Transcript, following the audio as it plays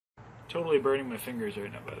Totally burning my fingers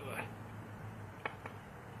right now, by the way.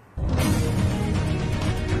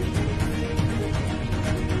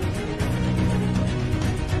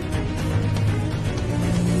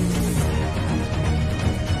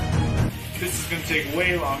 This is going to take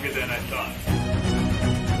way longer than I thought.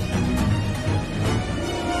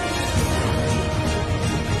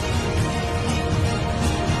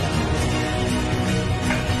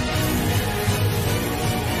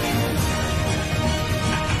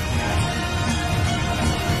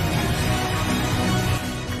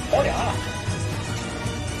 Oh yeah.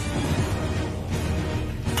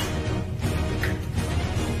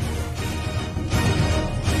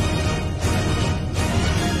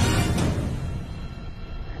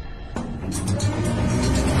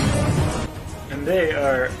 And they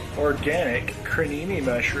are organic crenini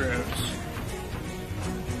mushrooms.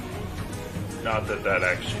 Not that that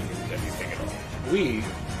actually means anything at all. We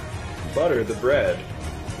butter the bread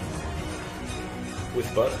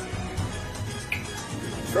with butter.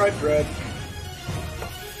 Fried bread.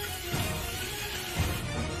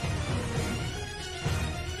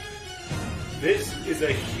 This is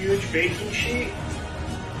a huge baking sheet,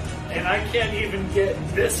 and I can't even get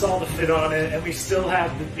this all to fit on it, and we still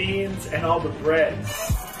have the beans and all the bread.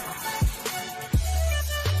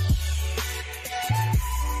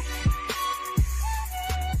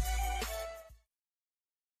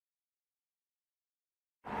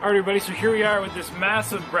 Alright everybody, so here we are with this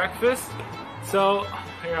massive breakfast. So,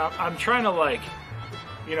 you know, I'm trying to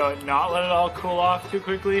not let it all cool off too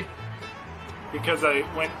quickly, because I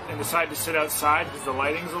went and decided to sit outside because the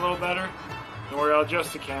lighting's a little better. Don't worry, I'll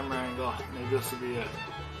adjust the camera angle. Maybe this will be a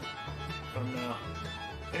thumbnail.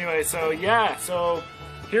 Anyway, so yeah, so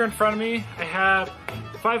here in front of me I have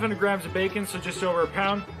 500 grams of bacon, so just over a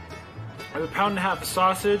pound. I have a pound and a half of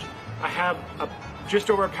sausage. I have just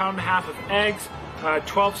over a pound and a half of eggs,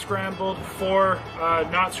 12 scrambled, 4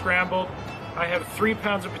 not scrambled. I have 3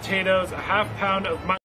 pounds of potatoes, a half pound of mutton.